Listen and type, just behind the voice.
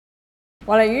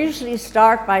Well, I usually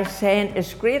start by saying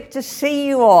it's great to see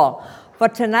you all,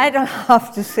 but tonight I'll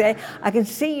have to say I can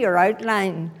see your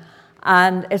outline,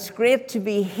 and it's great to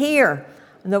be here.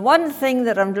 And the one thing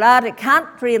that I'm glad I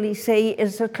can't really see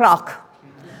is the clock.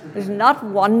 It's not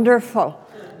wonderful,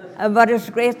 but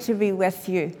it's great to be with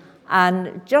you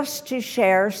and just to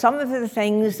share some of the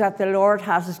things that the Lord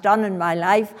has done in my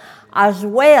life, as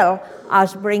well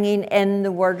as bringing in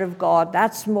the Word of God.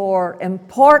 That's more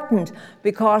important,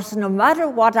 because no matter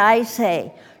what I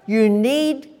say, you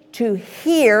need to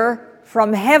hear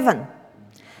from heaven.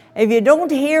 If you don't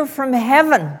hear from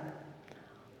heaven,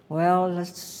 well,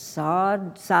 it's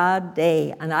a sad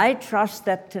day. And I trust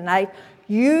that tonight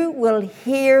you will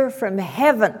hear from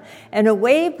heaven in a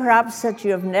way perhaps that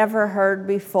you have never heard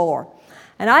before.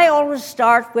 And I always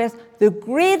start with the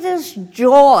greatest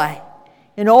joy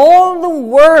in all the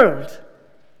world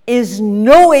is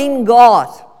knowing God,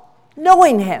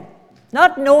 knowing Him,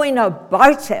 not knowing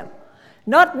about Him,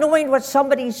 not knowing what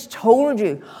somebody's told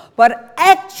you, but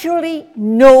actually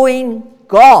knowing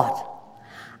God.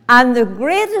 And the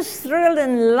greatest thrill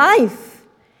in life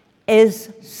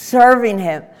is serving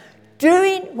Him,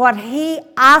 doing what He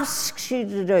asks you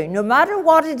to do, no matter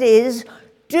what it is,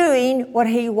 doing what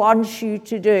He wants you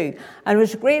to do. And it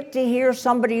was great to hear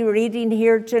somebody reading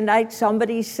here tonight,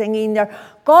 somebody singing there.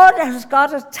 God has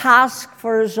got a task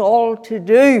for us all to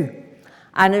do.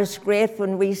 And it's great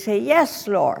when we say, yes,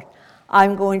 Lord,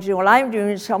 I'm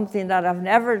doing something that I've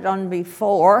never done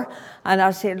before. And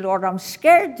I say, Lord, I'm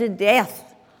scared to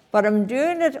death, but I'm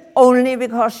doing it only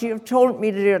because you've told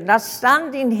me to do it. Not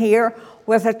standing here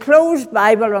with a closed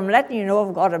Bible. I'm letting you know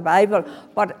I've got a Bible,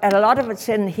 but a lot of it's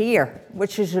in here,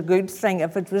 which is a good thing.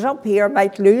 If it was up here, I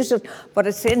might lose it, but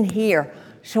it's in here,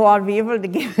 so I'll be able to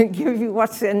give you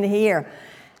what's in here.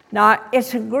 Now,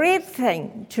 it's a great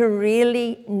thing to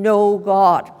really know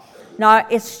God. Now,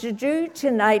 it's to do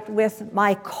tonight with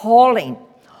my calling,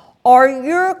 or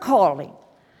your calling.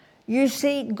 You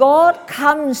see, God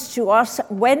comes to us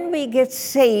when we get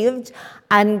saved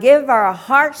and give our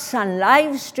hearts and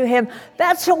lives to Him.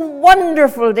 That's a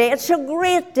wonderful day. It's a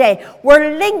great day.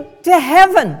 We're linked to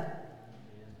heaven.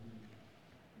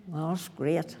 Well, it's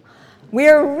great.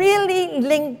 We're really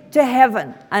linked to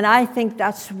heaven, and I think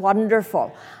that's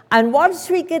wonderful. And once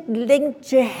we get linked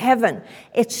to heaven,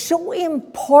 it's so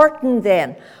important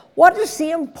then. What is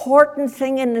the important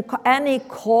thing in any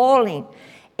calling?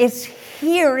 It's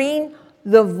hearing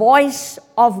the voice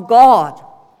of God.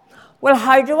 Well,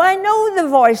 how do I know the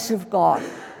voice of God?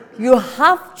 You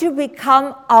have to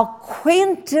become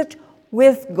acquainted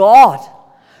with God.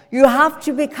 You have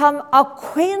to become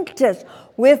acquainted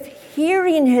with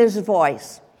hearing His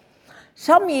voice.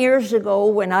 Some years ago,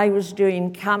 when I was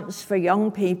doing camps for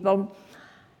young people,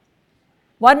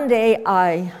 one day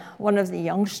one of the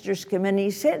youngsters came in. He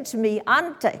said to me,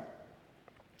 Auntie,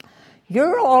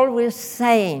 you're always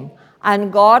saying,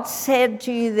 and God said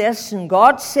to you this, and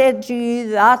God said to you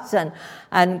that,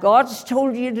 and God's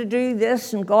told you to do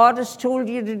this, and God has told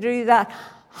you to do that.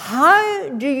 How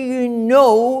do you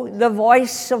know the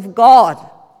voice of God?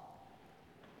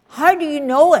 How do you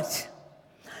know it?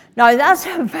 Now, that's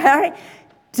a very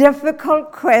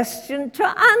difficult question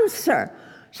to answer.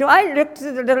 So I looked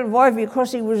at the little boy,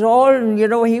 because he was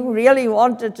he really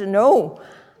wanted to know.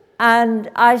 And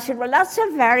I said, well, that's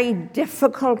a very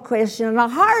difficult question and a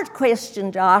hard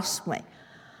question to ask me.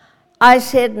 I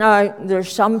said, now,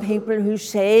 there's some people who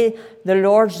say the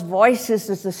Lord's voice is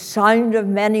as the sound of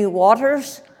many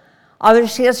waters.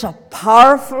 Others say it's a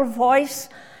powerful voice.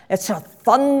 It's a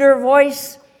thunder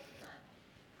voice.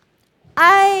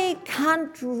 I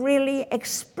can't really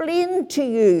explain to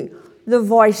you the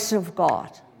voice of God.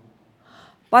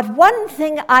 But one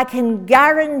thing I can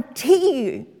guarantee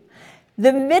you,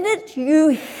 the minute you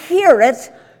hear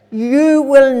it, you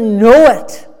will know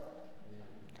it.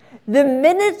 The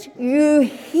minute you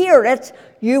hear it,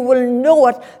 you will know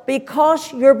it,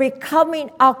 because you're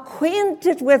becoming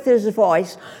acquainted with His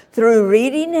voice through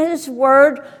reading His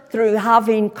Word, through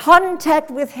having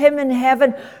contact with Him in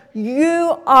heaven.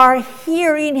 You are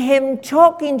hearing Him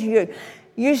talking to you.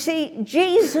 You see,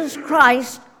 Jesus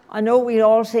Christ, I know we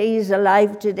all say He's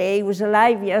alive today. He was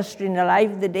alive yesterday and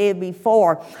alive the day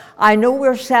before. I know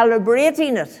we're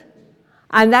celebrating it,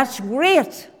 and that's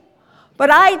great. But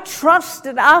I trust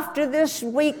that after this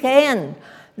weekend,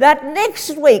 that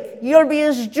next week you'll be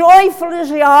as joyful as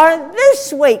you are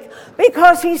this week,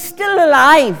 because He's still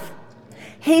alive.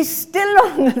 He's still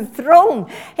on the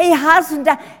throne. He hasn't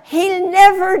died. He'll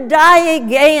never die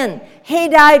again. He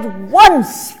died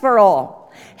once for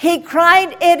all. He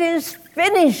cried, "It is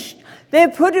finished." They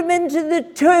put Him into the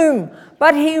tomb,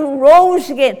 But he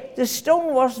rose again. The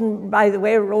stone wasn't, by the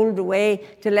way, rolled away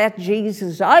to let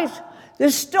Jesus out. The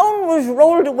stone was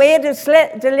rolled away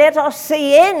to let us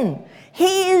see in.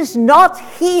 He is not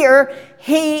here.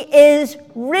 He is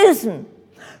risen.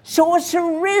 So it's a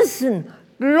risen,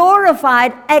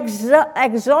 glorified,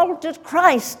 exalted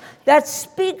Christ that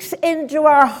speaks into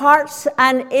our hearts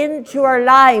and into our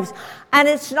lives. And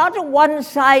it's not a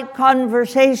one-side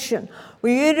conversation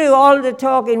where you do all the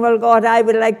talking, well, God, I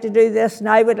would like to do this and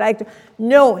I would like to.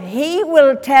 No, he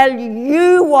will tell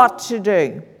you what to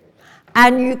do.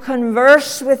 And you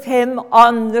converse with him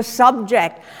on the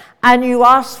subject. And you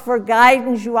ask for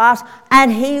guidance,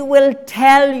 and he will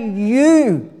tell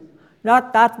you.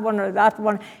 Not that one or that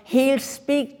one. He'll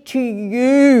speak to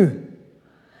you.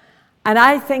 And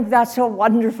I think that's so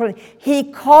wonderful.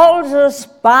 He calls us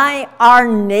by our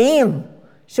name.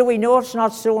 So we know it's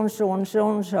not so-and-so and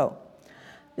so-and-so.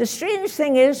 The strange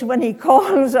thing is when he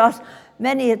calls us,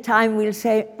 many a time we'll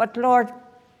say, but Lord,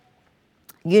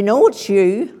 you know it's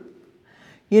you.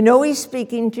 You know he's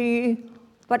speaking to you.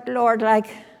 But Lord,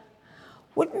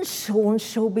 wouldn't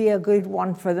so-and-so be a good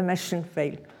one for the mission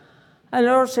field? And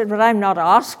the Lord said, but I'm not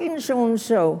asking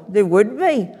so-and-so. They would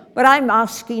be, but I'm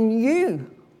asking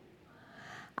you.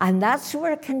 And that's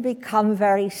where it can become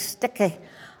very sticky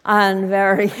and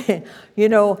very, you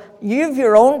have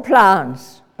your own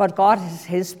plans, but God has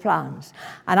his plans.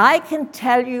 And I can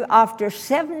tell you, after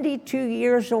 72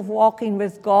 years of walking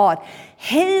with God,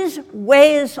 his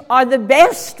ways are the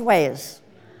best ways.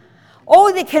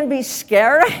 Oh, they can be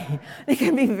scary. They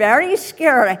can be very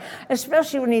scary,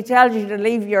 especially when he tells you to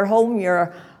leave your home,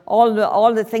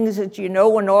 all the things that you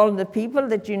know and all the people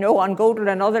that you know, and go to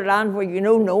another land where you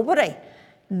know nobody.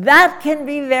 That can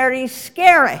be very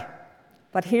scary.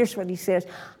 But here's what he says,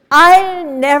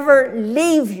 I'll never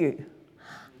leave you.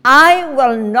 I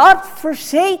will not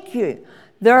forsake you.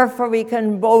 Therefore, we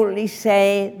can boldly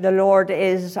say, the Lord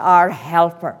is our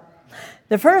helper.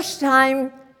 The first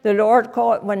time when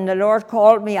the Lord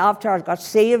called me after I got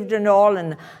saved and all,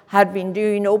 and had been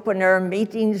doing open-air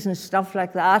meetings and stuff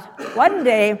like that, one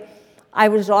day I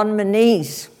was on my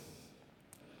knees.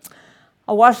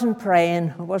 I wasn't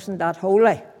praying. I wasn't that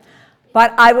holy.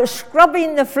 But I was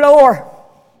scrubbing the floor.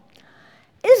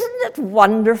 Isn't it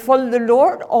wonderful? The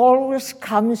Lord always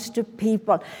comes to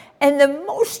people in the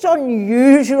most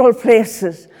unusual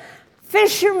places.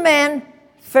 Fishermen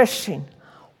fishing,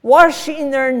 washing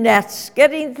their nets,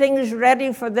 getting things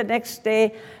ready for the next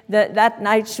day, that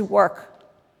night's work.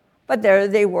 But there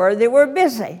they were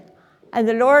busy. And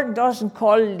the Lord doesn't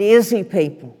call lazy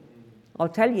people. I'll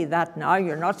tell you that now.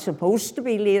 You're not supposed to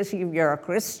be lazy if you're a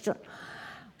Christian.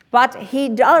 But he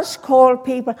does call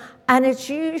people, and it's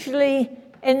usually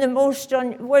in the most,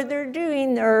 where they're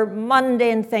doing their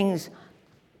mundane things.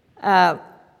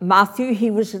 Matthew,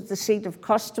 he was at the seat of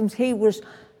customs. He was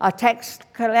a tax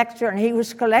collector, and he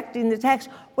was collecting the tax.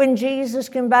 When Jesus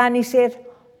came by and he said,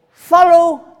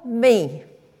 follow me.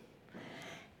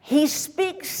 He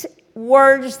speaks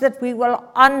words that we will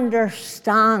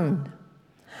understand.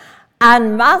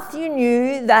 And Matthew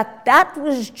knew that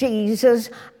was Jesus,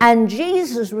 and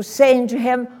Jesus was saying to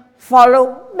him,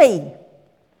 follow me.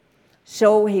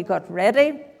 So he got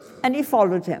ready, and he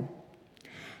followed him.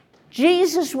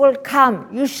 Jesus will come.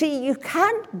 You see, you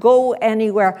can't go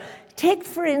anywhere. Take,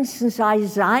 for instance,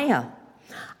 Isaiah.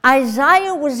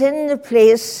 Isaiah was in the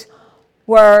place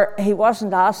where he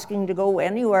wasn't asking to go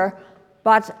anywhere,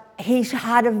 but he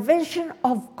had a vision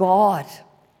of God.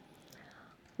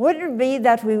 Would it be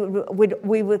that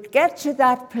we would get to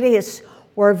that place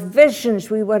where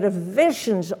we would have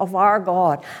visions of our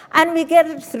God? And we get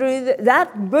it through,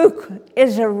 that book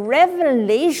is a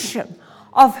revelation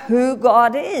of who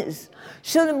God is.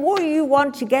 So the more you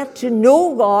want to get to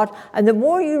know God, and the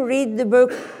more you read the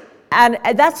book, and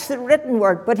that's the written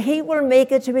word, but he will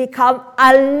make it to become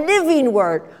a living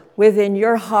word within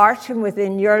your heart and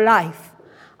within your life.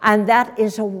 And that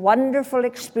is a wonderful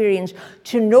experience,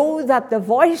 to know that the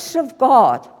voice of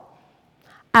God,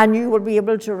 and you will be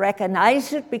able to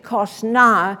recognize it, because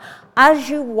now, as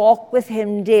you walk with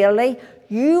him daily,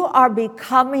 you are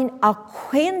becoming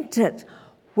acquainted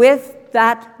with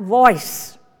that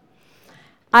voice.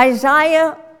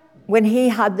 Isaiah, when he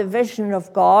had the vision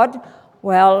of God,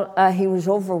 he was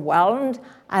overwhelmed,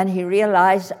 and he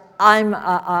realized, I'm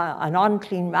an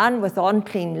unclean man with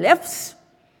unclean lips.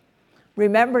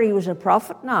 Remember, he was a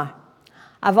prophet now.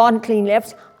 I've unclean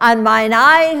lips, and mine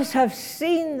eyes have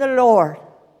seen the Lord.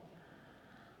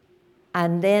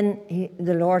 And then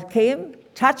the Lord came,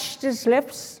 touched his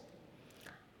lips,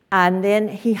 and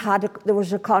then there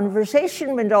was a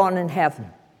conversation went on in heaven.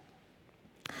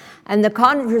 And the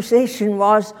conversation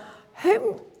was,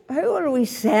 who will we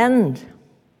send?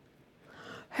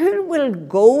 Who will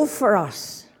go for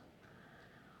us?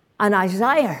 And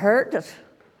Isaiah heard it.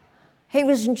 He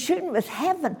was in tune with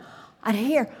heaven. And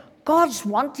here, God's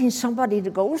wanting somebody to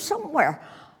go somewhere.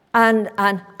 And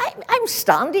I'm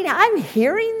standing, I'm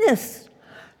hearing this.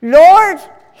 Lord,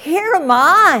 here am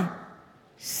I.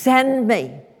 Send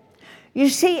me. You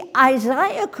see,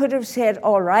 Isaiah could have said,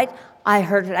 all right, I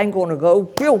heard it, I'm going to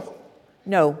go.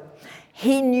 No.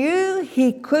 He knew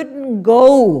he couldn't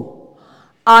go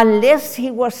unless he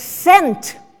was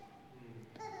sent.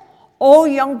 Oh,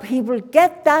 young people,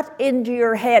 get that into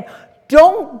your head.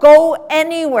 Don't go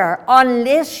anywhere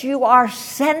unless you are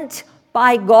sent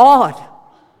by God.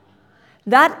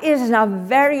 That is a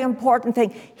very important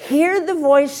thing. Hear the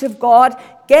voice of God,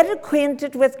 get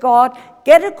acquainted with God,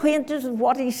 get acquainted with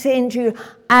what He's saying to you,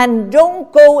 and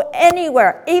don't go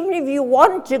anywhere, even if you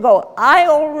want to go. I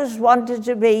always wanted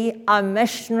to be a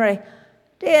missionary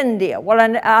to India. Well,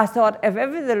 and I thought, if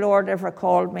ever the Lord ever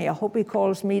called me, I hope He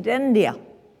calls me to India.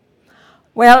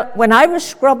 Well, when I was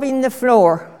scrubbing the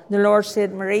floor, the Lord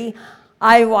said, Marie,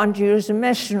 I want you as a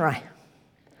missionary.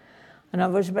 And I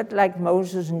was a bit like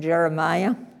Moses and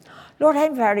Jeremiah. Lord,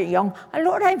 I'm very young. And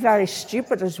Lord, I'm very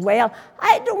stupid as well.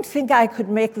 I don't think I could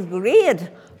make the grade.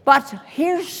 But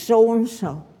here's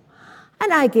so-and-so.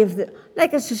 And I give the,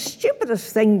 like it's the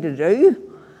stupidest thing to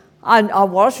do. And I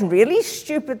wasn't really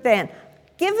stupid then.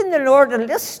 Giving the Lord a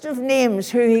list of names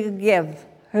who He could give,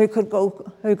 who could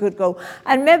go.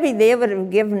 And maybe they would have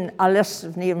given a list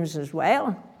of names as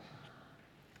well.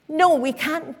 No, we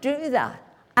can't do that.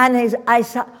 And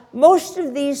most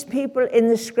of these people in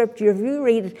the scripture, if you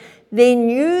read it, they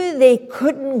knew they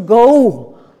couldn't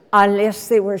go unless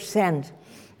they were sent.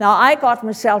 Now, I got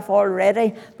myself all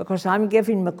ready because I'm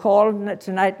giving McCarroll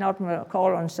tonight, not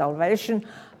McCarroll on salvation.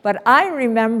 But I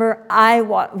remember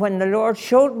when the Lord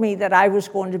showed me that I was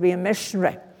going to be a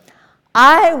missionary.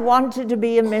 I wanted to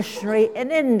be a missionary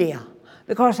in India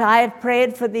because I had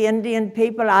prayed for the Indian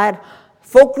people. I had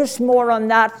focused more on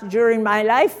that during my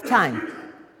lifetime.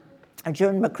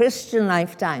 During my Christian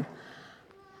lifetime.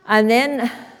 And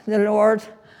then the Lord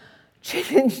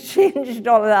changed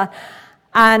all of that.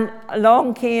 And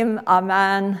along came a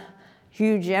man,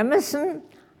 Hugh Jemison,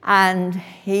 and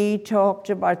he talked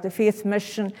about the faith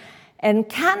mission in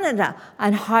Canada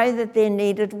and how that they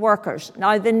needed workers.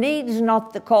 Now, the need is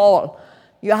not the call.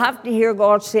 You have to hear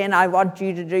God saying, I want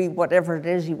you to do whatever it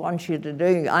is He wants you to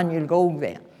do, and you'll go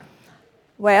there.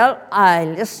 Well, I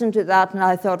listened to that and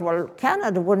I thought, well,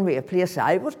 Canada wouldn't be a place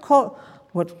I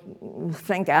would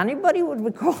think anybody would be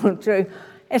called to.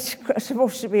 It's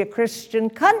supposed to be a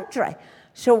Christian country.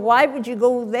 So why would you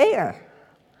go there?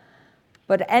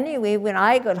 But anyway, when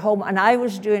I got home, and I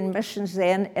was doing missions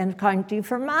then in County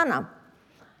Fermanagh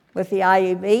with the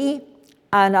IEB,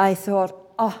 and I thought,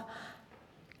 oh,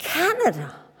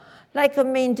 Canada.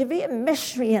 To be a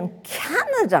missionary in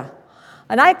Canada.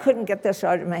 And I couldn't get this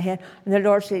out of my head. And the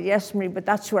Lord said, yes, Marie, but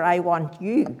that's where I want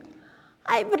you.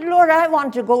 But Lord, I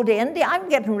want to go to India. I'm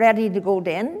getting ready to go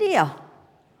to India.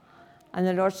 And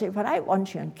the Lord said, but I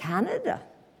want you in Canada.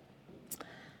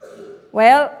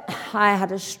 Well, I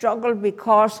had a struggle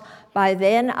because by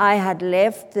then I had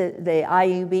left the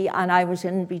IUB and I was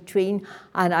in between.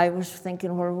 And I was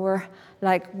thinking, well,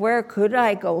 where could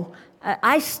I go?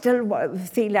 I still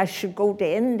feel I should go to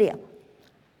India.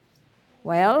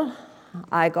 Well,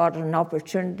 I got an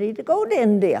opportunity to go to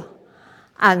India.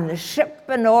 And the ship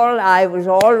and all, I was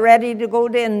all ready to go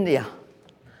to India.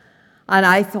 And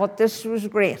I thought this was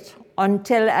great.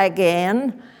 Until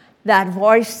again, that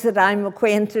voice that I'm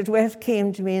acquainted with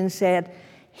came to me and said,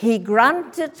 He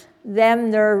granted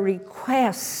them their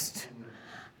request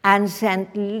and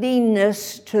sent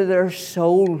leanness to their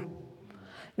soul.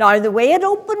 Now, the way it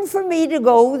opened for me to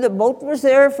go, the boat was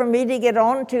there for me to get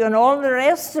onto and all the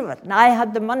rest of it. And I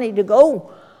had the money to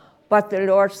go. But the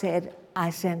Lord said,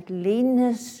 I sent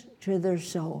leanness to their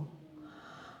soul.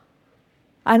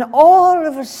 And all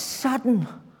of a sudden,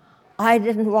 I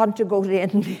didn't want to go to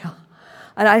India.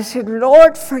 And I said,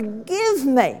 Lord, forgive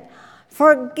me.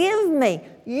 Forgive me.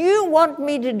 You want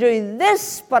me to do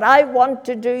this, but I want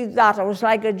to do that. I was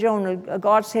like a Jonah.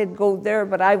 God said, go there,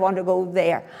 but I want to go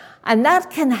there. And that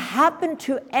can happen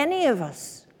to any of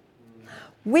us.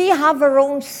 We have our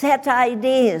own set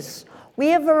ideas. We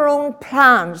have our own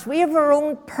plans. We have our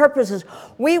own purposes.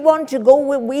 We want to go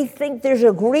where we think there's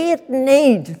a great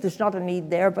need. There's not a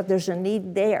need there, but there's a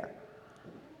need there.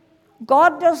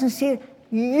 God doesn't see it.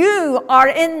 You are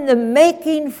in the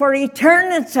making for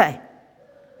eternity.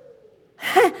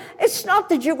 It's not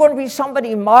that you're going to be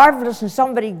somebody marvelous and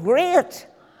somebody great.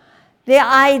 The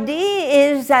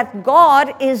idea is that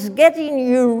God is getting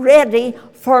you ready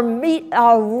for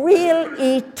a real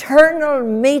eternal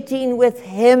meeting with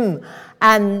Him.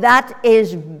 And that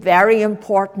is very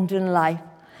important in life.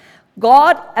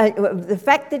 God, the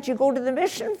fact that you go to the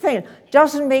mission field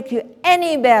doesn't make you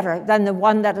any better than the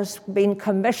one that has been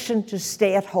commissioned to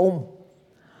stay at home.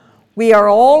 We are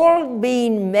all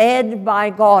being made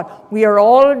by God. We are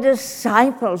all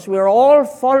disciples. We are all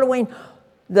following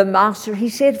the Master. He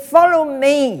said, follow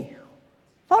me.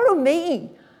 Follow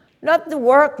me. Not the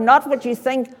work, not what you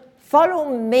think.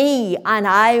 Follow me and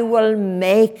I will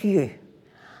make you.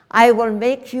 I will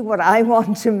make you what I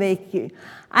want to make you.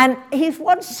 And He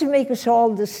wants to make us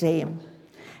all the same.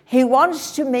 He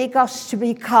wants to make us to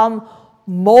become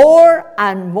more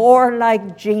and more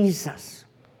like Jesus.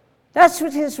 That's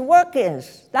what His work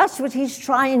is. That's what He's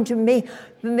trying to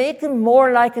make Him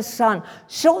more like a son,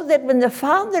 so that when the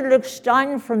Father looks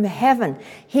down from heaven,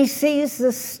 He sees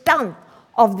the stamp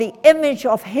of the image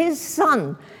of His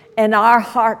Son in our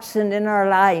hearts and in our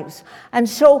lives. And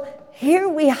so here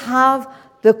we have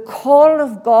the call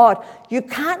of God. You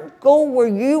can't go where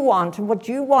you want and what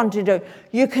you want to do.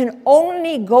 You can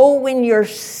only go when you're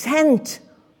sent.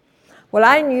 Well,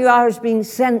 I knew I was being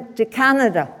sent to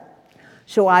Canada.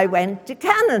 So I went to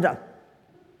Canada.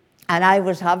 And I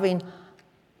was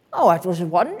it was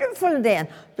wonderful then,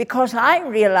 because I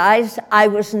realized I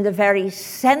was in the very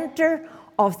center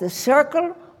of the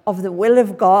circle of the will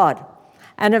of God.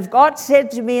 And if God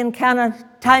said to me in Canada,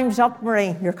 time's up,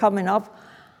 Marie, you're coming up,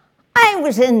 I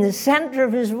was in the center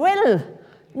of His will,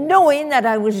 knowing that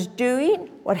I was doing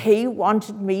what He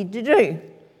wanted me to do.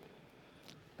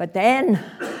 But then,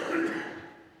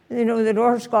 the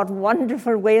Lord's got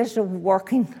wonderful ways of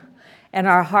working in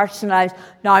our hearts and lives.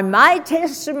 Now, my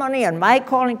testimony and my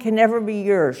calling can never be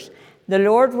yours. The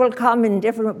Lord will come in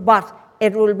different, but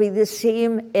it will be the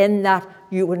same in that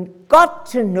you have got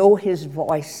to know His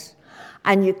voice.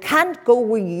 And you can't go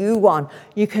where you want.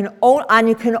 You can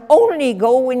only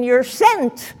go when you're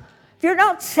sent. If you're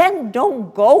not sent,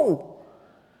 don't go.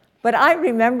 But I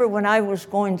remember when I was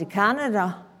going to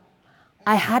Canada,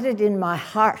 I had it in my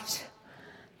heart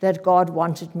that God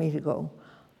wanted me to go.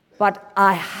 But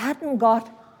I hadn't got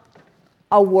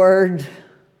a word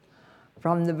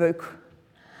from the book.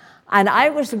 And I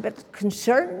was a bit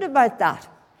concerned about that.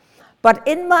 But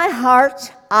in my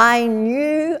heart, I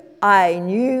knew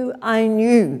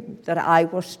that I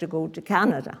was to go to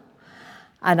Canada.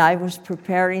 And I was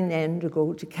preparing then to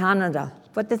go to Canada.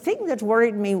 But the thing that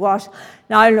worried me was,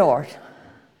 now, Lord,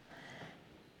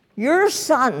 your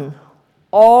Son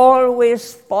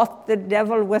always fought the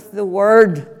devil with the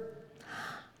word.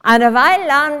 And if I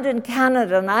land in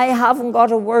Canada and I haven't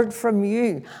got a word from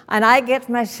you, and I get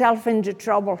myself into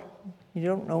trouble, you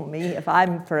don't know me, if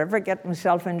I'm forever getting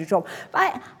myself into trouble,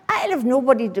 I'll have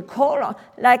nobody to call on.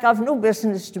 Like, I've no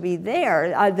business to be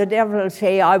there. The devil will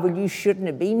say, well, you shouldn't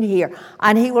have been here.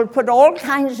 And he will put all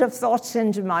kinds of thoughts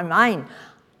into my mind.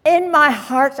 In my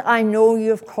heart, I know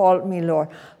you've called me, Lord.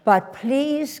 But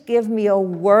please give me a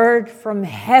word from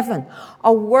heaven,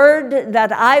 a word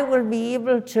that I will be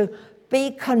able to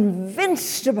be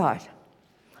convinced about.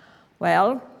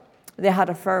 Well, they had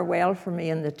a farewell for me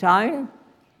in the town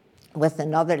with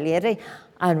another lady,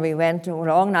 and we went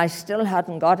along, and I still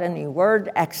hadn't got any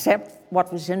word except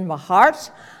what was in my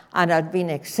heart, and I'd been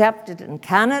accepted in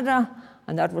Canada,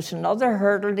 and that was another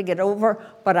hurdle to get over,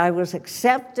 but I was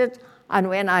accepted. And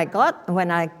when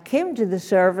I came to the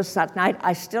service that night,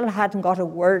 I still hadn't got a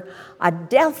word, a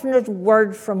definite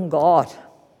word from God.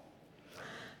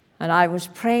 And I was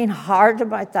praying hard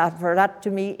about that, for that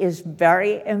to me is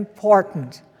very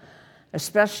important,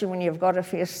 especially when you've got to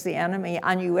face the enemy,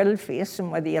 and you will face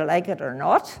him whether you like it or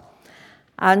not.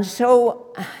 And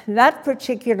so that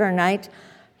particular night,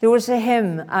 there was a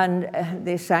hymn, and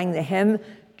they sang the hymn,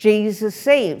 Jesus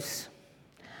Saves.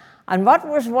 And what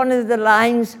was one of the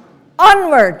lines?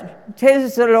 Onward,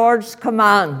 'tis the Lord's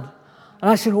command. And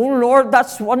I said, oh, Lord,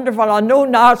 that's wonderful. I know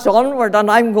now it's onward,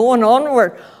 and I'm going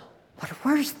onward. But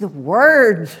where's the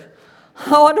word?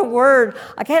 Oh, what a word.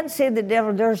 I can't say to the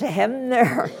devil, there's a hymn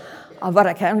there. But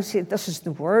I can say, this is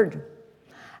the word.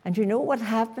 And you know what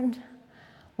happened?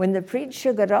 When the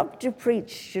preacher got up to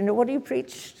preach, you know what he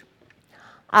preached?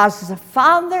 As the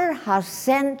Father has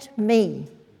sent me,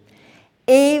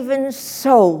 even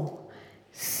so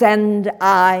send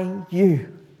I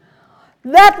you.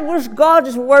 That was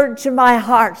God's word to my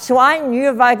heart. So I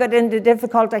knew if I got into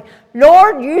difficulty,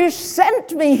 Lord, you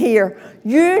sent me here.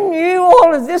 You knew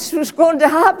all of this was going to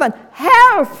happen.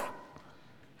 Help!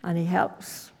 And he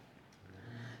helps.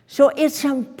 So it's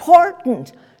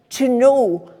important to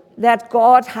know that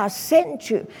God has sent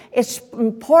you. It's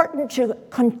important to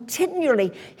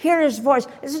continually hear his voice.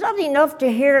 It's not enough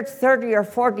to hear it 30 or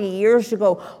 40 years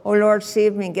ago, oh Lord,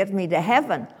 save me and get me to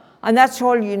heaven. And that's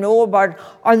all you know about,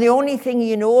 or the only thing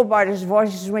you know about his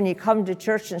voice is when you come to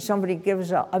church and somebody gives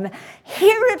hear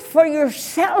it for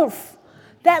yourself.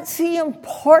 That's the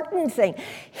important thing.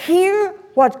 Hear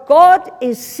what God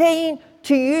is saying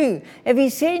to you. If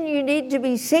he's saying you need to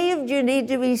be saved, you need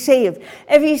to be saved.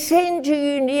 If he's saying to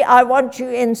you, I want you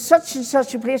in such and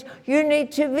such a place, you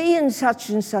need to be in such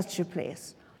and such a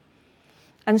place.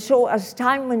 And so as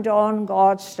time went on,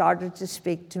 God started to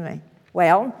speak to me.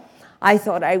 Well, I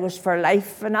thought I was for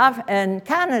life in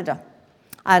Canada.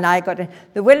 And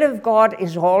the will of God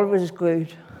is always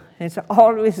good. It's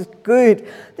always good.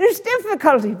 There's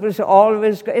difficulty, but it's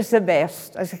always good. It's the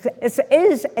best. It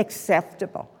is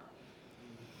acceptable.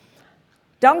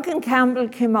 Duncan Campbell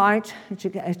came out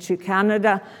to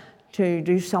Canada to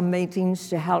do some meetings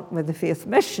to help with the Faith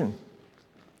Mission.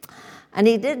 And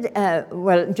he did,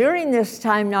 during this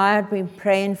time now, I had been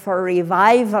praying for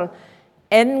revival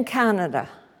in Canada.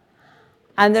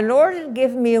 And the Lord had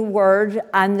given me a word,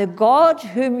 and the God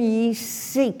whom ye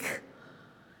seek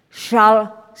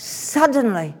shall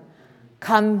suddenly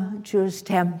come to his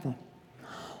temple.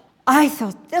 I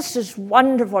thought, this is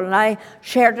wonderful, and I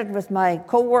shared it with my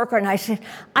co-worker, and I said,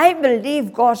 I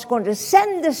believe God's going to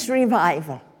send this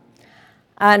revival.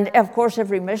 And of course,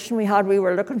 every mission we had, we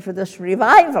were looking for this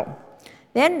revival.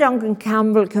 Then Duncan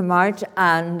Campbell came out,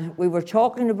 and we were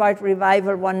talking about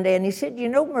revival one day, and he said, you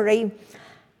know, Marie,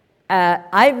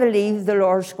 I believe the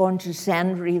Lord's going to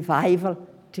send revival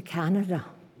to Canada.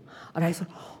 And I thought,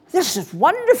 this is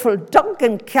wonderful,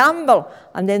 Duncan Campbell.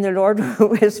 And then the Lord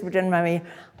whispered in my ear,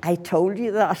 I told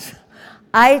you that.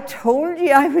 I told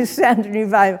you I was sending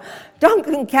revival.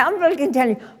 Duncan Campbell can tell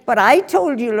you, but I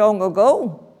told you long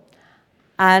ago.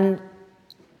 And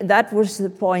that was the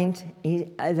point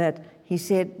that he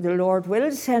said, the Lord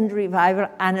will send revival,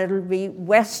 and it'll be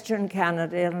Western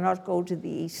Canada. It'll not go to the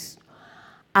east.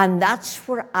 And that's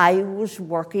where I was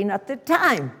working at the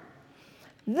time.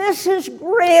 This is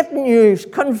great news,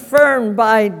 confirmed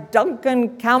by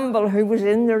Duncan Campbell, who was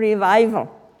in the revival.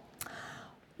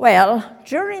 Well,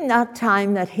 during that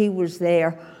time that he was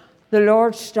there, the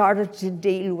Lord started to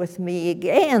deal with me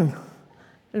again.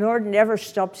 The Lord never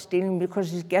stops dealing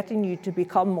because he's getting you to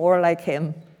become more like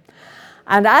him.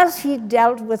 And as he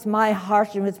dealt with my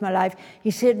heart and with my life,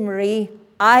 he said, Marie,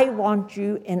 I want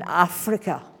you in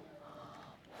Africa.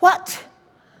 What?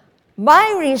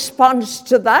 My response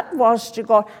to that was to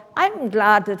God, I'm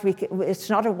glad that it's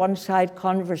not a one-side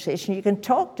conversation. You can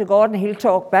talk to God and he'll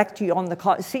talk back to you on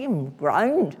the same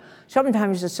ground.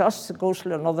 Sometimes it's us that goes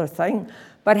to another thing.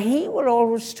 But he will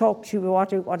always talk to you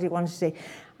what he wants to say.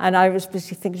 And I was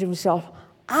busy thinking to myself,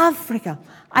 Africa.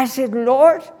 I said,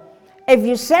 Lord, if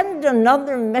you send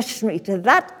another missionary to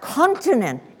that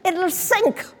continent, it'll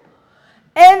sink.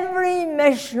 Every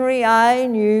missionary I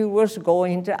knew was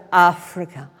going to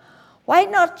Africa. Why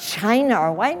not China,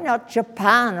 or why not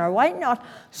Japan, or why not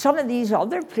some of these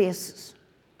other places?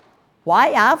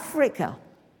 Why Africa?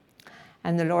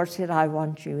 And the Lord said, I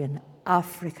want you in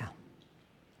Africa.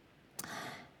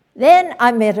 Then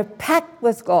I made a pact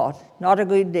with God. Not a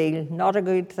good deal, not a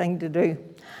good thing to do.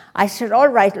 I said, all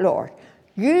right, Lord,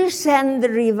 you send the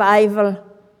revival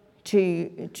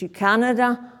to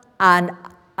Canada,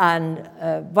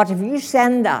 but if you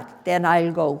send that, then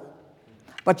I'll go.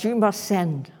 But you must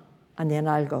send, and then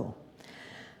I'll go.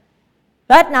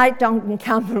 That night, Duncan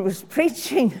Campbell was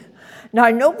preaching. Now,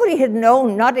 nobody had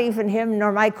known, not even him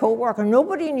nor my co-worker,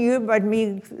 nobody knew about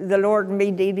me, the Lord and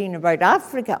me dealing about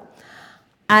Africa.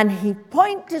 And he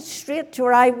pointed straight to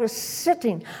where I was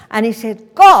sitting, and he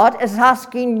said, God is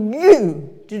asking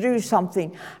you to do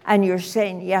something, and you're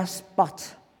saying, yes,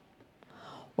 but.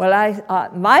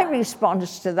 Well, my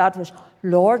response to that was,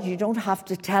 Lord, you don't have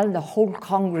to tell the whole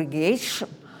congregation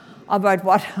about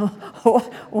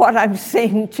what I'm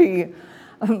saying to you.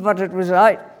 But it was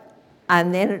out.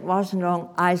 And then it wasn't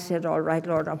long. I said, all right,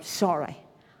 Lord, I'm sorry.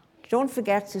 Don't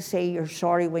forget to say you're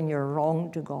sorry when you're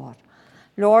wrong to God.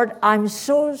 Lord, I'm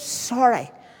so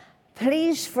sorry.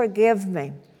 Please forgive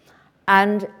me.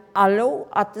 And although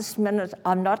at this minute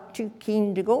I'm not too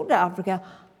keen to go to Africa,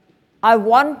 I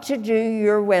want to do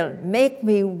your will. Make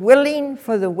me willing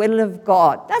for the will of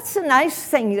God. That's a nice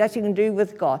thing that you can do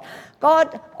with God.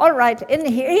 God, all right, in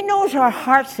here, he knows our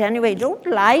hearts anyway. Don't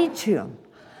lie to him.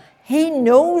 He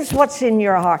knows what's in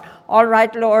your heart. All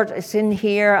right, Lord, it's in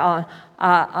here.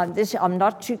 This, I'm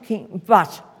not too keen,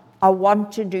 but I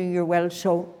want to do your will,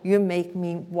 so you make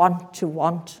me want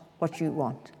what you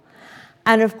want.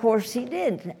 And of course he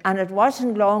did. And it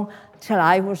wasn't long till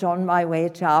I was on my way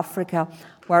to Africa,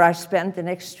 where I spent the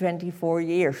next 24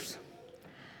 years.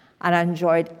 And I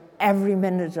enjoyed every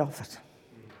minute of it.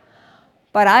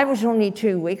 But I was only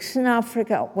 2 weeks in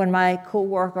Africa when my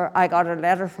co-worker, I got a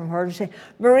letter from her to say,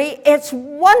 Marie, it's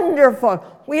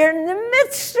wonderful. We're in the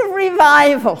midst of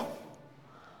revival.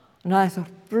 And I thought,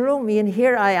 blow me, and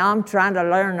here I am trying to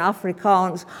learn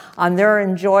Afrikaans, and they're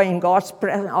enjoying God's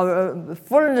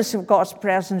fullness of God's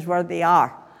presence where they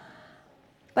are.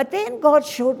 But then God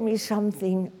showed me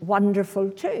something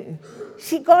wonderful too.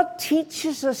 See, God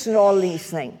teaches us all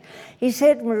these things. He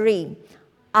said, Marie,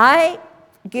 I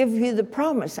give you the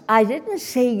promise. I didn't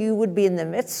say you would be in the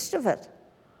midst of it.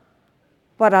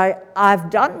 But I've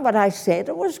done what I said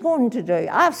I was going to do.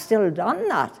 I've still done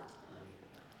that.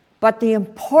 But the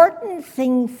important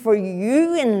thing for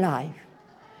you in life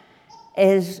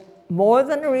is, more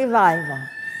than a revival,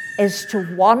 is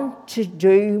to want to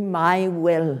do my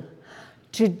will,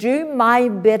 to do my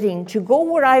bidding, to go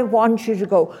where I want you to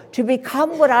go, to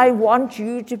become what I want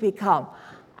you to become,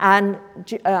 and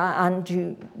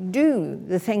to do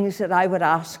the things that I would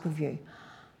ask of you.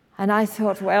 And I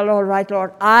thought, well, all right,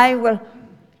 Lord, I will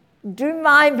do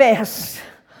my best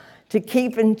to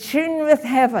keep in tune with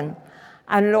heaven.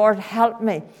 And Lord, help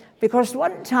me. Because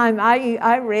one time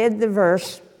I read the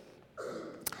verse,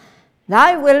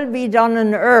 Thy will be done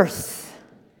on earth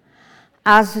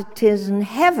as it is in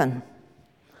heaven.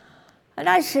 And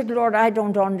I said, Lord, I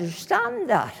don't understand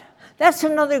that. That's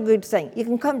another good thing. You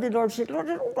can come to the Lord and say, Lord,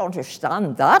 I don't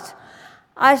understand that.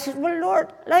 I said, well,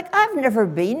 Lord, like I've never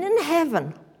been in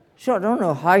heaven, so I don't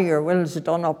know how your will is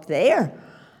done up there.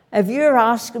 If you're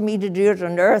asking me to do it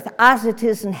on earth as it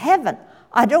is in heaven,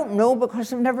 I don't know,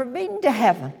 because I've never been to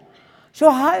heaven. So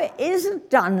how is it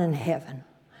done in heaven?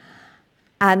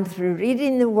 And through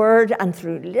reading the Word and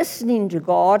through listening to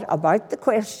God about the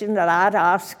question that I'd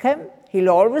ask him, he'll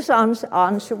always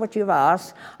answer what you've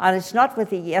asked, and it's not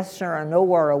with a yes or a no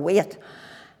or a wait.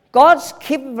 God's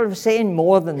capable of saying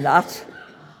more than that.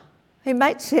 He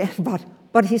might say it,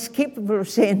 but he's capable of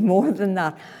saying more than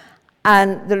that.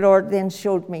 And the Lord then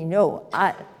showed me, no,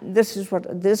 this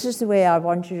is the way I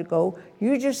want you to go.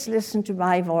 You just listen to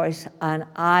my voice, and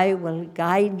I will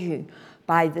guide you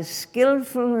by the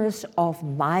skillfulness of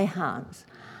my hands.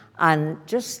 And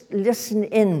just listen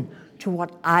in to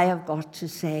what I have got to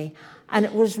say. And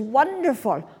it was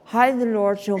wonderful how the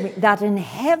Lord showed me that in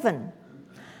heaven,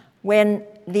 when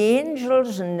the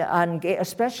angels, and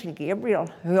especially Gabriel,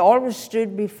 who always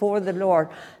stood before the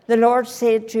Lord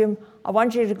said to him, I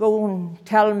want you to go and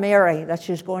tell Mary that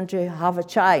she's going to have a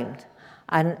child,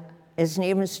 and his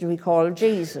name is to be called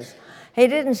Jesus. He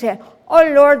didn't say,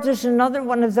 oh Lord, there's another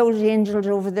one of those angels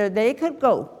over there, they could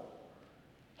go.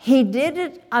 He did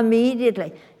it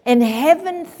immediately. In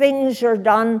heaven, things are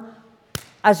done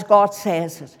as God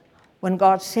says it. When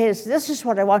God says, this is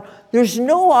what I want, there's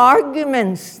no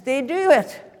arguments. They do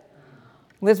it.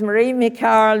 With Marie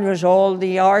McCarroll, there's all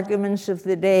the arguments of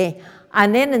the day.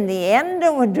 And then in the end,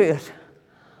 I would do it.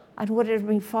 And would it have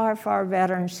been far, far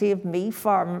better and saved me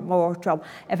far more trouble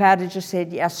if I had just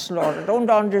said, yes, Lord, I don't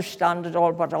understand it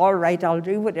all, but all right, I'll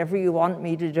do whatever you want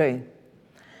me to do.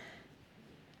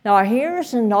 Now,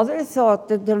 here's another thought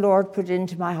that the Lord put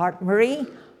into my heart. Marie,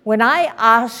 when I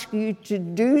ask you to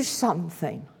do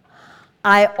something,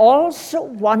 I also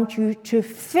want you to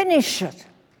finish it.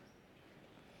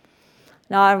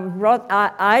 Now,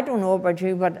 I don't know about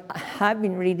you, but I've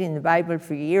been reading the Bible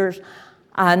for years,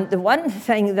 and the one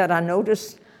thing that I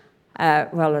noticed,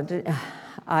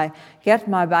 I get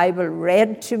my Bible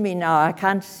read to me now. I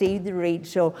can't see the read,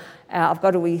 so I've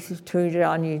got a wee tutor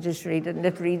on, you just read it, and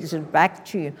it reads it back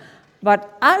to you.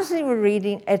 But as they were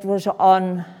reading, it was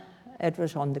on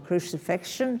the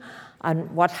crucifixion,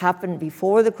 and what happened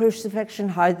before the crucifixion,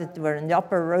 how that they were in the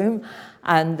upper room,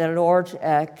 and the Lord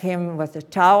came with a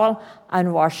towel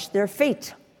and washed their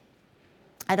feet.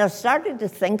 And I started to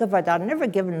think about that. I'd never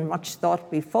given much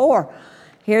thought before.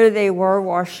 Here they were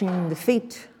washing the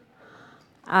feet.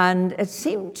 And it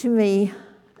seemed to me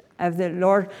of the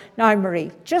Lord, now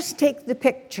Marie, just take the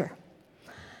picture.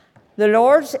 The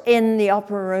Lord's in the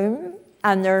upper room,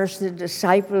 and there's the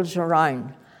disciples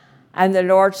around. And the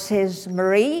Lord says,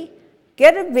 Marie,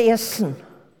 get a basin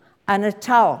and a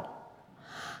towel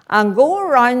and go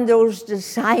around those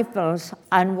disciples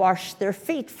and wash their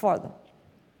feet for them.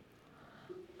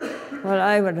 Well,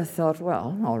 I would have thought,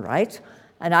 well, all right.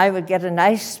 And I would get a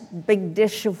nice big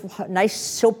dish of nice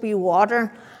soapy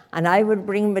water, and I would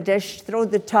bring my dish, throw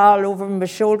the towel over my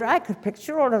shoulder. I could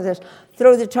picture all of this.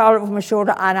 Throw the towel over my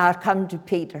shoulder, and I'd come to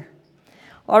Peter.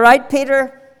 All right,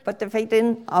 Peter, put the feet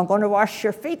in. I'm going to wash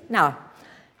your feet now.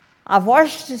 I've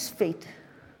washed his feet.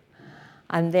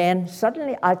 And then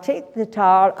suddenly I take the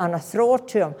towel and I throw it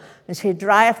to him and say,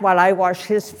 dry it while I wash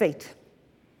his feet.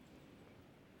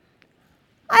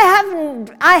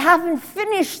 I haven't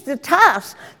finished the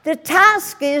task. The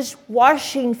task is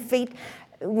washing feet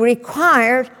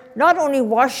required, not only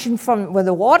washing with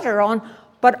the water on,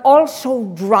 but also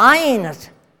drying it.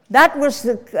 That was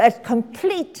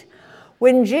complete.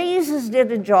 When Jesus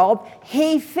did a job,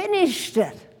 he finished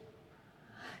it.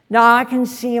 Now I can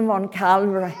see him on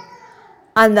Calvary.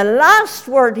 And the last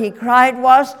word he cried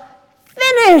was,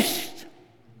 finished.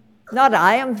 Not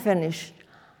I am finished.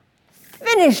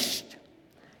 Finished.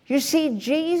 You see,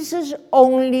 Jesus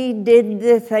only did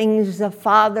the things the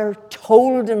Father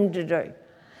told him to do.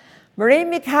 Marie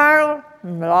McCarroll,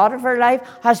 in a lot of her life,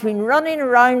 has been running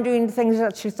around doing things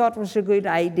that she thought was a good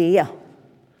idea.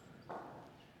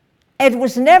 It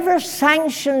was never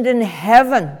sanctioned in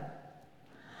heaven.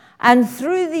 And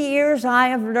through the years I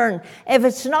have learned, if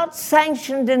it's not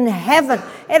sanctioned in heaven,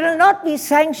 it'll not be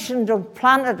sanctioned on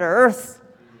planet Earth.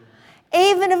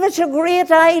 Even if it's a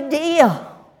great idea.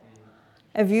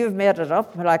 If you've made it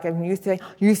up, like if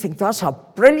you think that's a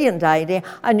brilliant idea,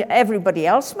 and everybody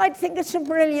else might think it's a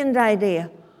brilliant idea.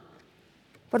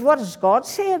 But what does God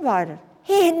say about it?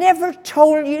 He never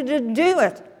told you to do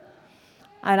it.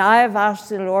 And I have asked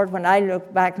the Lord, when I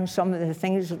look back on some of the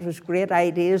things that was great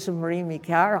ideas of Marie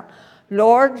McCarroll,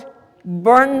 Lord,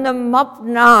 burn them up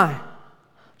now,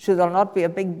 so there'll not be a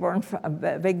big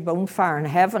bonfire in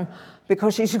heaven,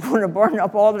 because he's going to burn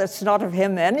up all that's not of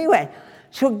him anyway.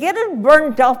 So get it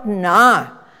burnt up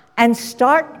now and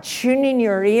start tuning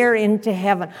your ear into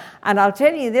heaven. And I'll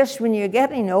tell you this, when you're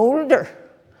getting older,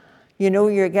 you know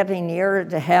you're getting nearer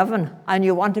to heaven and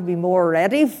you want to be more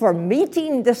ready for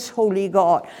meeting this holy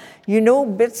God. You know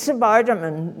bits about him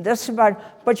and this about him,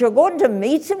 but you're going to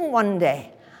meet him one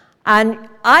day. And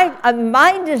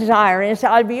my desire is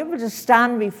I'll be able to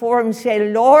stand before him and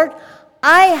say, Lord,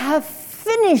 I have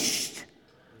finished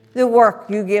the work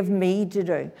you give me to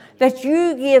do, that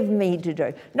you give me to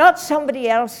do. Not somebody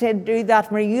else said, do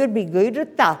that, Marie, you'd be good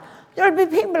at that. There'll be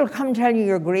people who come tell you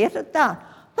you're great at that.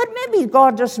 But maybe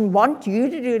God doesn't want you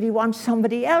to do it, he wants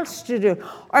somebody else to do it.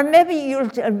 Or maybe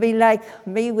you'll be like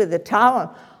me with the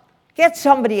towel. Get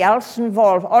somebody else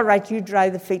involved. All right, you dry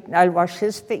the feet and I'll wash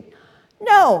his feet.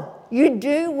 No, you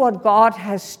do what God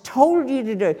has told you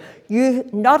to do. You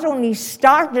not only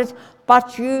start it,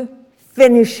 but you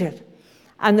finish it.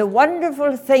 And the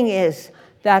wonderful thing is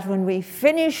that when we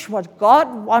finish what God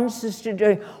wants us to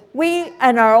do, we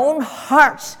in our own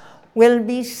hearts will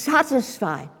be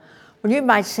satisfied. Well, you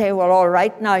might say, well, all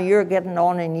right, now you're getting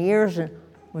on in years, and I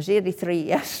was 83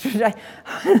 yesterday.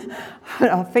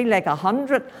 I feel like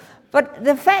 100. But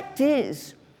the fact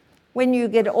is, when you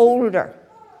get older,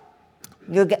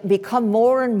 you become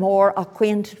more and more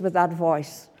acquainted with that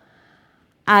voice.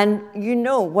 And you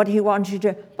know what he wants you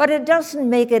to do. But it doesn't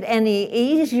make it any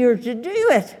easier to do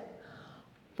it.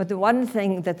 But the one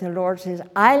thing that the Lord says,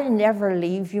 I'll never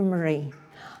leave you, Marie.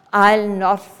 I'll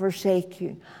not forsake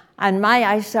you. And my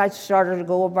eyesight started to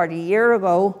go about a year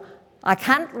ago. I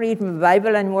can't read my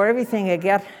Bible anymore. Everything I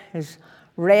get is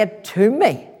read to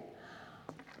me.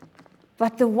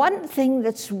 But the one thing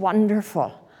that's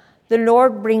wonderful, the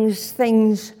Lord brings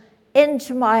things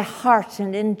into my heart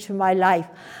and into my life.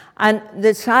 And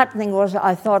the sad thing was,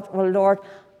 I thought, well, Lord,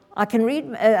 I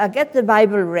get the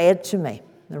Bible read to me,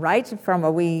 right, from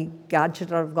a wee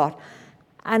gadget I've got.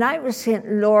 And I was saying,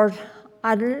 Lord,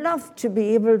 I'd love to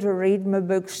be able to read my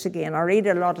books again. I read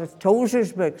a lot of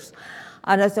Tozer's books.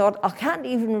 And I thought, I can't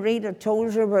even read a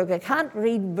Tozer book. I can't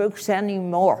read books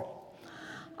anymore.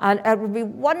 And it would be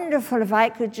wonderful if I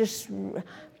could just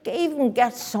even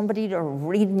get somebody to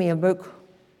read me a book.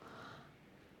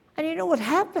 And you know what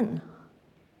happened?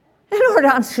 The Lord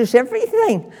answers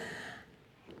everything.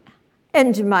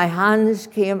 Into my hands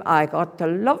came, I got the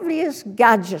loveliest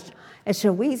gadget. It's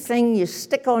a wee thing you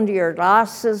stick under your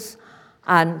glasses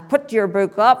and put your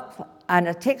book up, and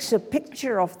it takes a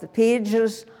picture of the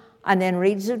pages and then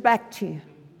reads it back to you.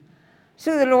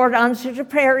 So the Lord answered a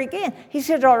prayer again. He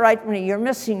said, all right, Marie, you're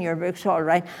missing your books, all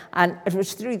right. And it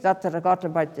was through that I got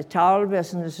about the towel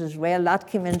business as well. That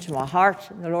came into my heart.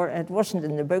 The Lord, it wasn't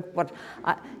in the book, but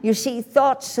you see,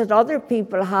 thoughts that other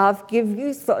people have give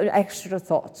you extra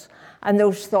thoughts. And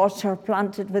those thoughts are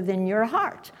planted within your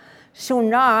heart. So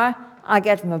now I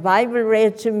get my Bible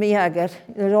read to me.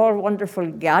 There's all wonderful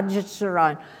gadgets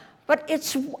around. But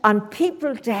it's on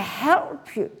people to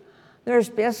help you. There's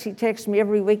Bess, he takes me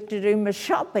every week to do my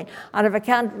shopping. And if I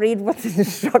can't read what the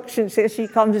instructions say, she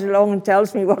comes along and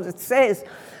tells me what it says.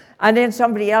 And then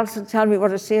somebody else will tell me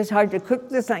what it says, how to cook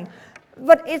the thing.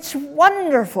 but it's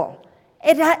wonderful.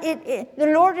 The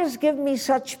Lord has given me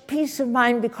such peace of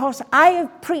mind because I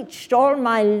have preached all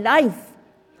my life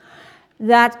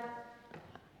that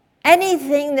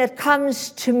anything that comes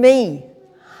to me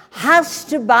has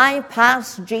to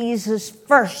bypass Jesus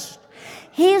first.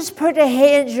 He's put a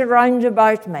hedge around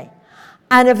about me.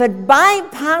 And if it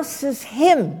bypasses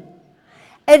him,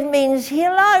 it means he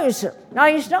allows it. Now,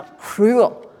 he's not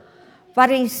cruel, but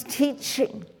he's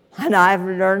teaching. And I've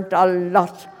learned a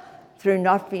lot through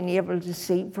not being able to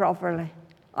see properly.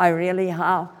 I really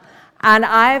have. And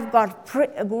I've got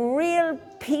real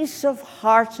peace of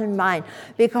heart and mind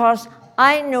because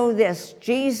I know this.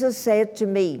 Jesus said to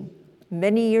me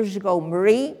many years ago,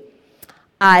 Marie,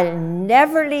 I'll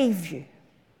never leave you.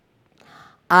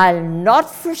 I'll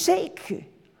not forsake you.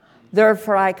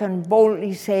 Therefore, I can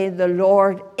boldly say the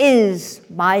Lord is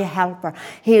my helper.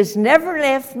 He has never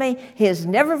left me. He has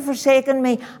never forsaken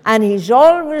me. And he's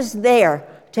always there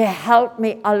to help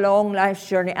me along life's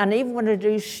journey. And even when I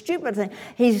do stupid things,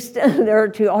 he's still there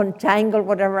to untangle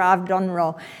whatever I've done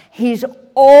wrong. He's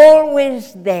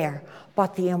always there.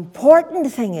 But the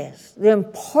important thing is,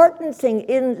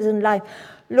 in life,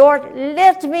 Lord,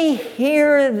 let me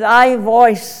hear thy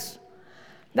voice.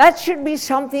 That should be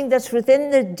something that's within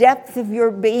the depth of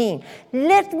your being.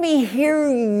 Let me hear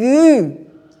you.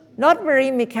 Not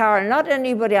Marie McCarroll, not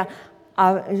anybody else.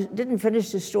 I didn't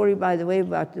finish the story, by the way,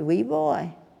 about the wee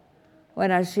boy.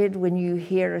 When I said, when you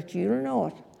hear it, you'll know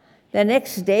it. The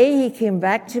next day he came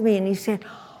back to me and he said,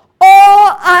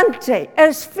 oh, Auntie,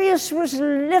 his face was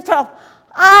lit up.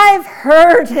 I've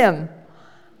heard him.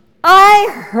 I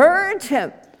heard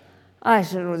him. I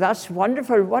said, well, that's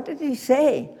wonderful. What did he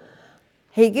say?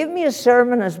 He gave me a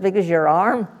sermon as big as your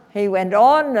arm. He went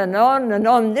on and on and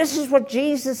on. This is what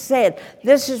Jesus said.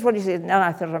 This is what he said. And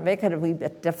I thought I'd make it a wee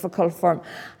bit difficult for him.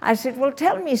 I said, well,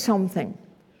 tell me something.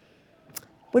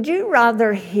 Would you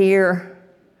rather hear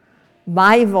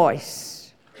my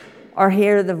voice or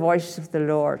hear the voice of the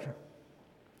Lord?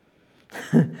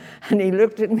 And he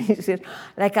looked at me and said,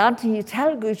 like, Auntie, you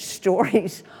tell good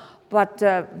stories, but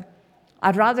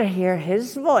I'd rather hear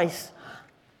his voice.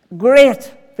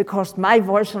 Great, because my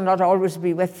voice will not always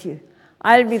be with you.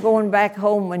 I'll be going back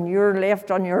home when you're left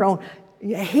on your own.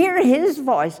 Hear his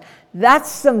voice.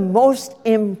 That's the most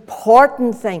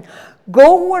important thing.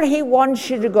 Go where he wants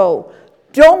you to go.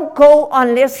 Don't go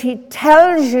unless he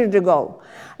tells you to go.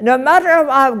 No matter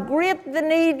how great the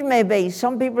need may be.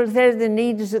 Some people say the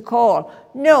need is a call.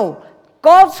 No,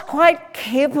 God's quite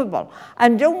capable.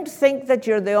 And don't think that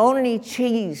you're the only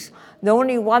cheese, the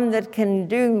only one that can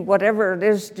do whatever it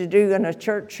is to do in a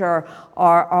church or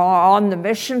on the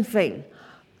mission field.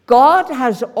 God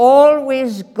has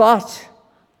always got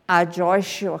a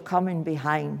Joshua coming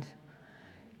behind.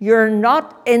 You're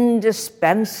not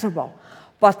indispensable.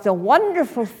 But the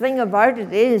wonderful thing about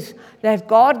it is that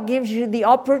God gives you the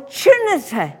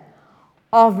opportunity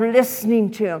of listening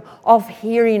to him, of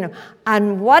hearing him.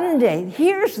 And one day,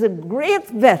 here's the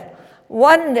great bit,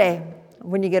 one day,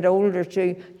 when you get older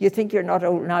too, you think you're not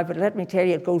old now, but let me tell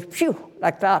you, it goes phew,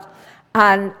 like that.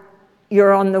 And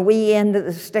you're on the wee end of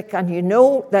the stick, and you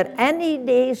know that any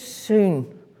day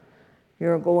soon,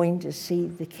 you're going to see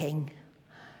the King.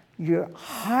 Your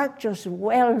heart just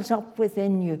wells up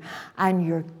within you, and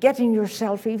you're getting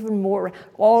yourself even more.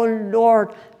 Oh,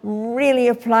 Lord, really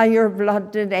apply your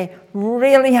blood today.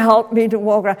 Really help me to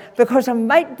walk around, because it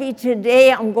might be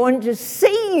today I'm going to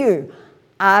see you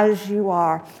as you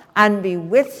are and be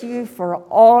with you for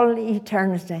all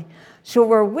eternity. So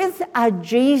we're with a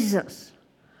Jesus.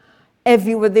 If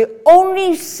you were the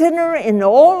only sinner in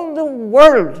all the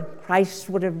world, Christ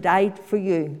would have died for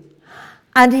you.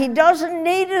 And he doesn't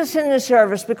need us in the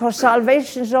service because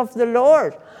salvation is of the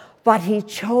Lord. But he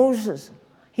chose us.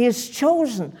 He has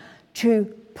chosen to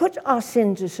put us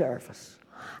into service.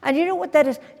 And you know what that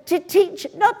is? To teach,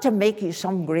 not to make you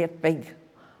some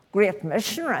great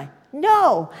missionary.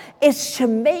 No, it's to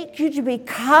make you to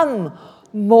become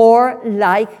more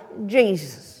like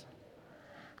Jesus.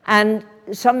 And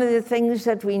some of the things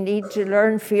that we need to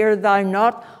learn, fear thou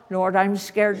not. Lord, I'm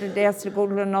scared to death to go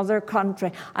to another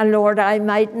country. And Lord, I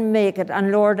mightn't make it.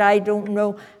 And Lord, I don't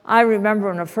know. I remember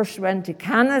when I first went to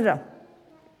Canada.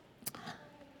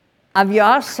 Have you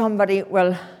asked somebody,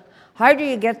 well, how do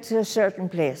you get to a certain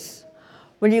place?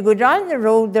 Well, you go down the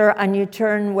road there and you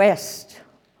turn west.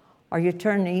 Or you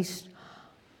turn east.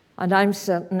 And I'm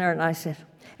sitting there and I said,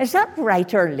 is that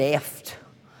right or left?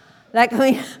 Like,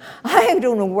 I mean, I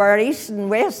don't know where east and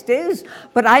west is,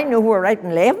 but I know where right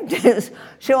and left is.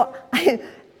 So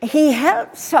he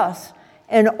helps us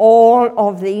in all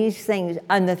of these things.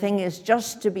 And the thing is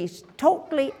just to be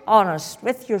totally honest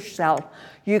with yourself.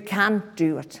 You can't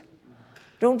do it.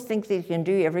 Don't think that you can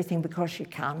do everything, because you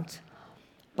can't.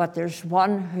 But there's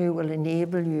one who will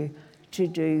enable you to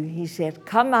do. He said,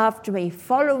 come after me,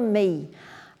 follow me.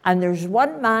 And there's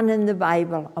one man in the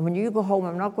Bible, and when you go home,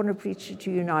 I'm not going to preach it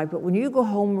to you now, but when you go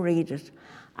home, read it.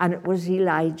 And it was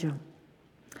Elijah.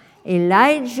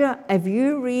 Elijah, if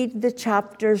you read the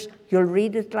chapters, you'll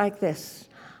read it like this.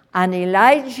 And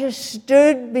Elijah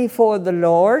stood before the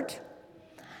Lord,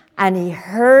 and he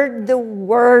heard the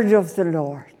word of the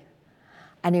Lord,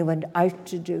 and he went out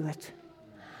to do it.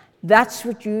 That's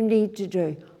what you need to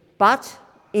do. But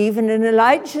even in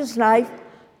Elijah's life,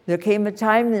 there came a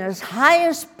time in his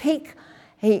highest peak,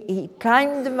 he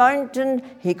climbed the mountain,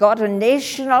 he got a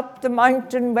nation up the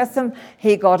mountain with him,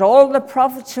 he got all the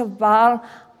prophets of Baal,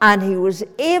 and he was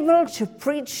able to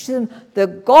preach to them the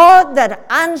God that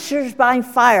answers by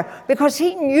fire, because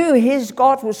he knew his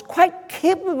God was quite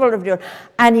capable of doing it,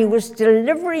 and he was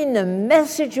delivering the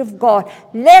message of God.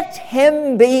 Let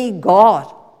him be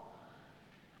God.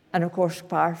 And of course,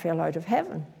 fire fell out of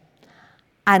heaven.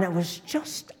 And it was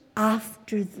just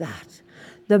after that,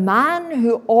 the man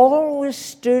who always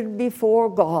stood before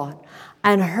God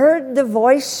and heard the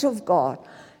voice of God,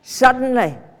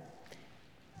 suddenly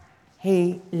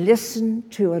he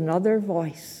listened to another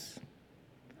voice.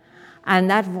 And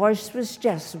that voice was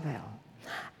Jezebel.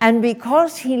 And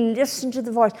because he listened to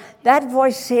the voice, that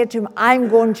voice said to him, I'm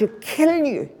going to kill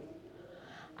you.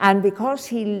 And because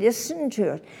he listened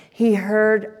to it,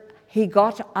 he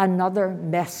got another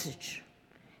message.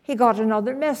 He got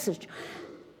another message.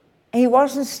 He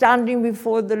wasn't standing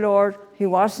before the Lord. He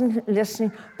wasn't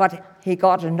listening, but he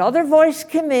got another voice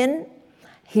come in.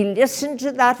 He listened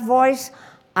to that voice,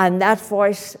 and that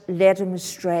voice led him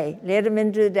astray, led him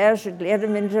into the desert,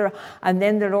 and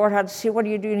then the Lord had to say, what are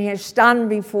you doing here? Stand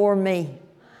before me.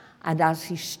 And as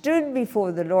he stood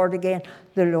before the Lord again,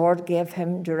 the Lord gave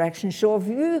him direction. So if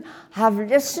you have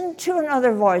listened to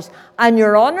another voice and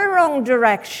you're on a wrong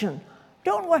direction,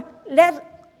 don't worry.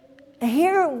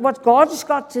 Hear what God's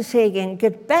got to say again.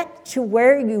 Get back to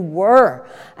where you were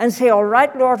and say, all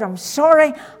right, Lord, I'm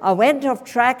sorry. I went off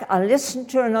track. I listened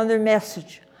to another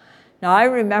message. Now, I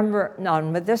remember,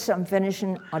 with this I'm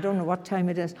finishing. I don't know what time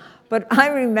it is. But I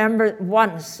remember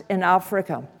once in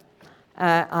Africa,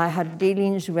 I had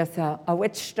dealings with a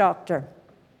witch doctor.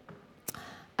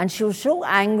 And she was so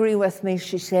angry with me,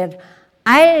 she said,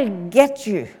 I'll get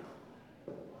you.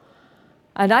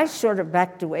 And I sort of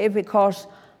backed away because,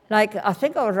 I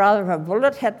think I would rather have a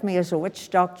bullet hit me as a witch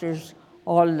doctor's,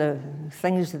 all the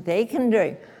things that they can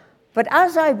do. But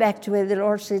as I backed away, the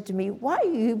Lord said to me, why are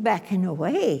you backing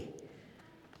away?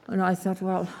 And I thought,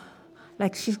 well,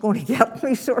 she's going to get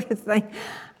me sort of thing.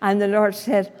 And the Lord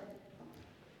said,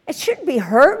 it should be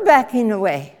her backing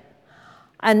away.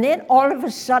 And then all of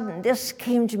a sudden, this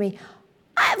came to me.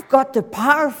 I've got the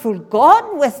powerful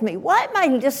God with me. Why am I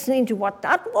listening to what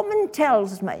that woman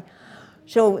tells me?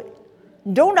 So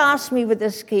don't ask me where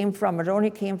this came from. It only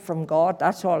came from God.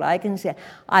 That's all I can say.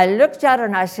 I looked at her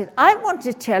and I said, I want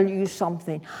to tell you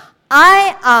something.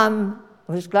 I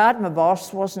was glad my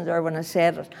boss wasn't there when I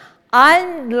said it.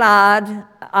 I'm glad.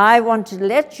 I want to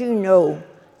let you know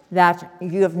that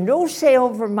you have no say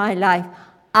over my life.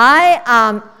 I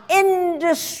am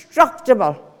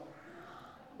indestructible.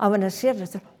 And when I said it, I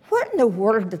thought, where in the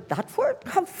world did that word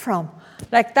come from?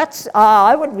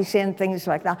 I wouldn't be saying things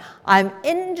like that. I'm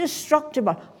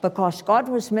indestructible because God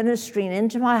was ministering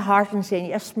into my heart and saying,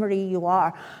 yes, Marie, you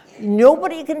are.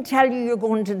 Nobody can tell you you're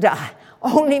going to die.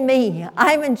 Only me.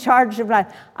 I'm in charge of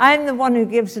life. I'm the one who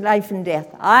gives life and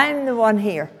death. I'm the one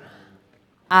here.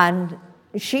 And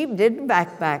she did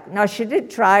back. Now, she did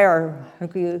try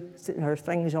her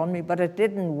things on me, but it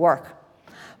didn't work.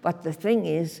 But the thing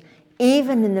is,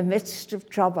 even in the midst of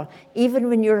trouble, even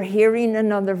when you're hearing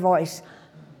another voice,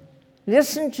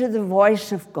 listen to the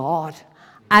voice of God,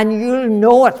 and you'll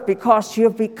know it because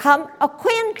you've become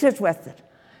acquainted with it.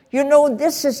 You know,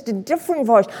 this is the different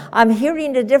voice. I'm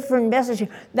hearing a different message.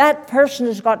 That person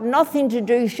has got nothing to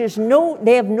do.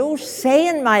 They have no say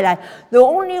in my life. The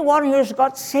only one who's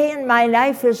got say in my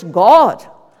life is God.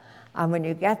 And when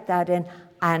you get that in,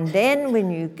 and then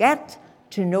when you get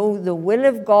to know the will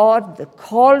of God, the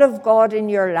call of God in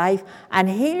your life, and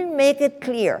He'll make it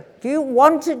clear. If you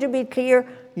want it to be clear,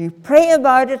 you pray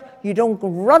about it, you don't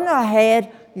run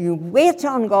ahead, you wait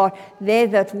on God. They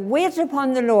that wait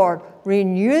upon the Lord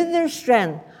renew their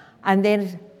strength, and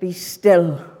then be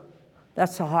still.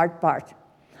 That's the hard part.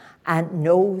 And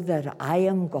know that I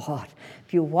am God.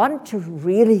 If you want to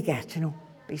really get to know,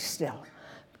 be still.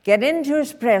 Get into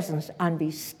his presence and be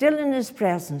still in his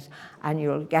presence, and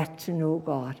you'll get to know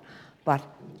God. But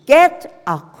get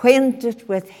acquainted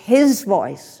with his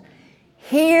voice.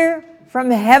 Hear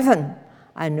from heaven.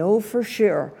 I know for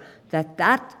sure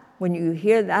that when you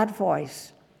hear that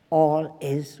voice, all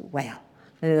is well.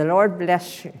 May the Lord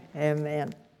bless you.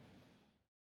 Amen.